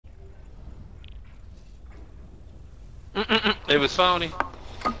It was phony.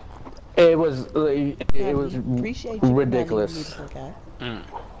 I It was appreciate you reminding me, ridiculous. beautiful guy. Mm.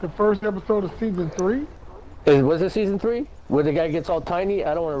 The first episode of season 3. Was it season 3? Where the guy gets all tiny?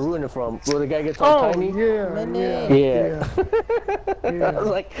 I don't want to ruin it for him. Where the guy gets all Oh tiny? yeah, yeah, Money. Yeah. yeah, I was yeah.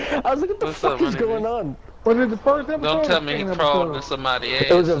 like, what the What's up, fuck is Money going B? on? Was it the first episode? Don't or tell the me he second crawled in episode? somebody's ass.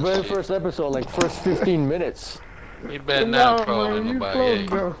 It was the and very shit. first episode, like first 15 minutes. He better No, not crawl man, in you nobody's close ass.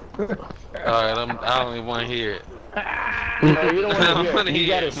 though. Alright, I don't even want to hear it. No, you don't I want wanna to hear it. You hear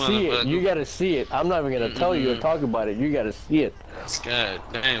gotta it, see it. You motherfucker. gotta see it. I'm not even gonna tell you or talk about it. You gotta see it. God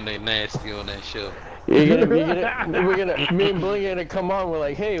damn, they nasty on that show. We're gonna, me and Bling are gonna come on. We're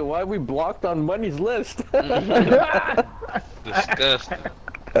like, hey, why are we blocked on Money's list? Disgusting.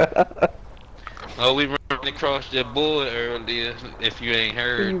 Oh, we ran across that boy earlier, if you ain't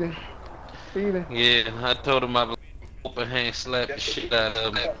heard. Feed it. Yeah, I told him I was open hand slap the shit out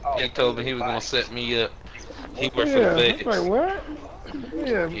of him. He told me he was gonna set me up. He worked for the Yeah, feds. it's like what?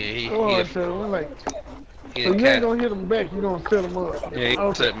 Yeah, Yeah, go hard to him. Like, he so a you ain't cat. gonna hit him back. You gonna set him up. Yeah, he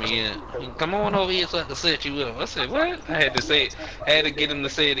Okay. set me in. Come on over here so I can set you up. I said, what? I had to say it. I had to get him to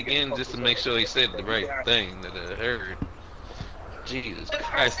say it again just to make sure he said the right thing that I heard. Jesus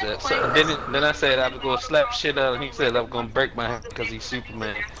Christ. Then I said I was going to slap shit out and he said I was going to break my hand because he's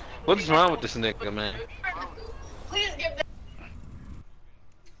Superman. What's wrong with this nigga, man?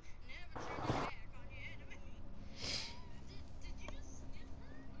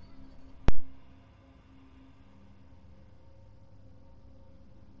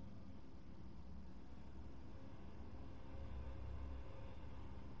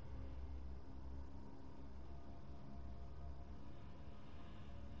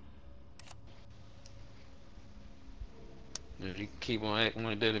 If you keep on acting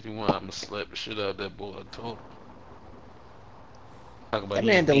like that if you want, I'm going to slap the shit out of that boy. I told him. Talk about That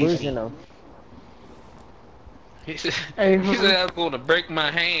he man beefy. delusional. He said, Hey, he said I was going to break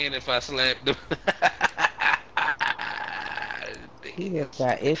my hand if I slapped him. He has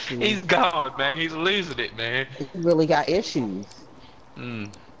got issues. He's gone, man. He's losing it, man. He really got issues.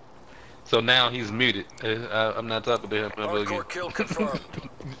 Mm. So now he's muted. I'm not talking to him ever again. Hardcore kill confirmed.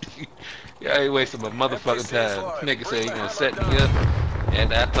 Yeah, I ain't wasting my motherfucking time. Nigga said he gonna set me up,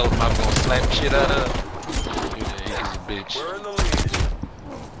 and I told him I was gonna slap the shit out of him. Yeah, he's a bitch. We're in the lead.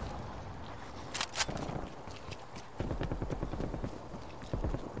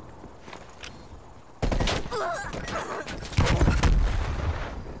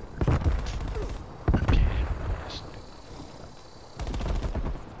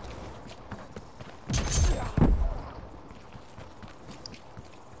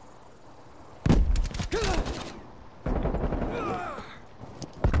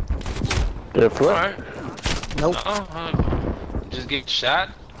 Did it flip? Alright. Nope. Just get shot.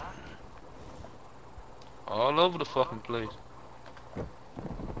 All over the fucking place.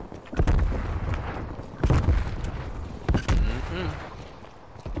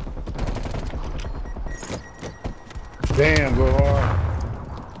 Damn, go hard.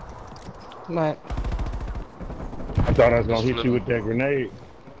 But I thought I was gonna hit you with that grenade.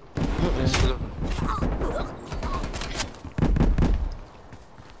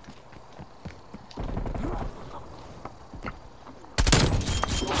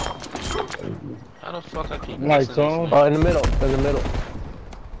 How the fuck I keep Lights missing this, on. man? Oh, in the middle. In the middle.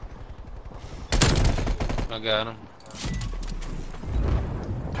 I got him.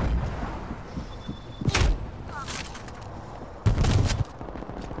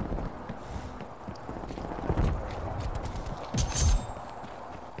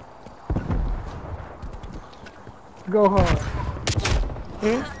 Go hard.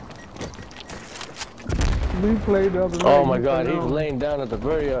 We played the other night. Oh my He God, said, he's laying down at the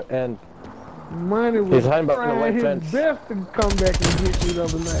very end. Money was He's hiding behind the trying white his fence. best to come back and get me the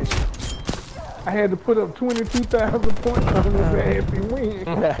other night. I had to put up 22,000 points on his ass to win.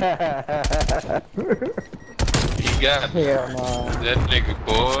 He got me. hell no. That nigga,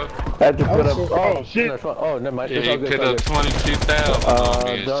 boy. I had to put up. shit. Oh Shit. no, oh, never mind. Yeah, It's he all good. put It's all up good. 22,000 on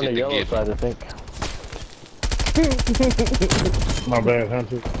me and Down the shit to yellow get me. side, I think. My bad,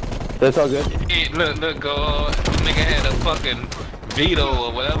 Hunter. That's all good. Hey, look, go. Nigga had a fucking veto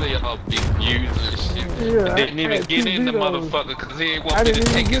or whatever y'all be using and shit. Yeah, Didn't I even had get two in the vetoes. motherfucker because he ain't I want me to didn't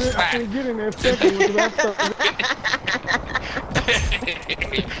take even get his it. I spot. couldn't get in that second one because I thought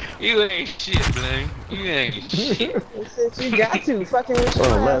You ain't shit, man. You ain't shit. Since you got to fucking with your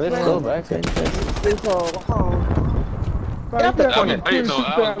Oh man, ass, they're man. still back. It's all home. I I was got waiting on,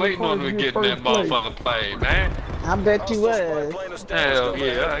 I was waiting on him to get in that first place. motherfucker play, man. I bet you was. Hell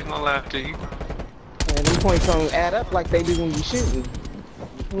yeah, I ain't gonna lie to you. And them points don't add up like they do when you shooting.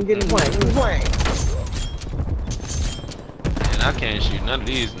 You get the point. You playing. I can't shoot none of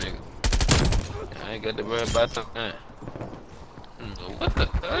these niggas. I ain't got to worry about that. What the?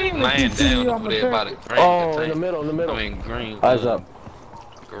 I ain't lying down over there by the green. Oh, in the middle, in the middle. I mean green. Eyes up.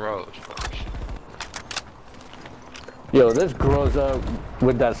 Garage. Yo, this grows up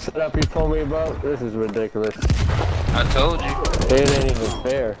with that setup you told me about. This is ridiculous. I told you. It ain't even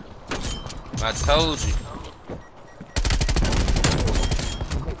fair. I told you.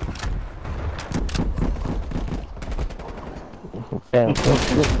 Damn.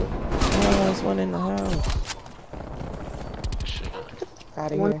 Oh, there's one in the house. Shit.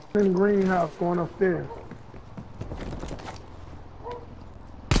 Out of One here. in the greenhouse going upstairs.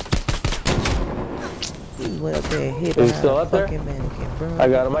 He went up there and hit Is he still behind up there? fucking mannequin, bro. I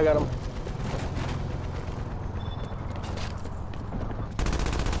got him, I got him.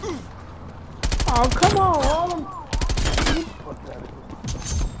 Oh, come on, all them.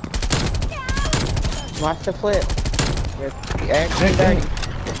 Watch the flip. You're actually dirty.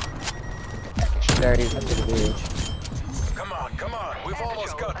 Dirty to the edge. Come on, we've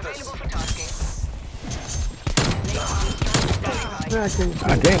almost got this. I can't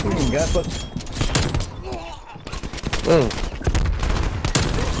I damn, got but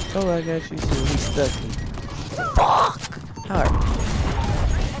Oh, I got you too. He's stuck me. Fuck! Alright.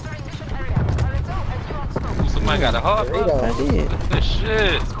 Somebody got a hard I did. That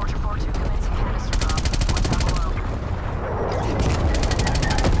shit.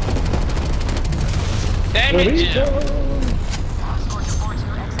 Damn it, Jim.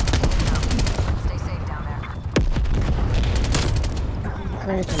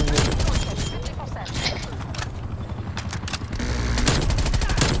 Cranking me.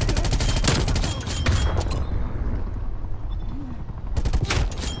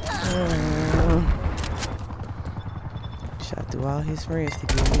 Shot through all his friends to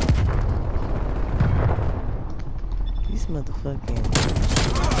get me. These motherfucking.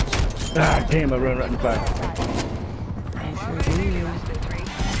 ah damn, I run right in the back. You sure did.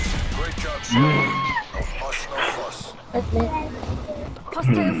 Great job, sir. No fuss, no fuss.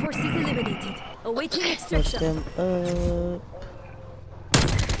 Hostile forces eliminated. Awaiting Push extraction. them up.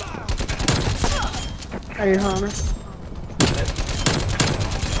 Hey, Hunter.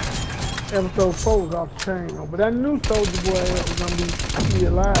 Episode 4 was off the chain, though. But that new Soldier Boy was gonna be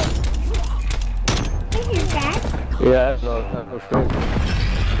alive. Yeah, no, no straight.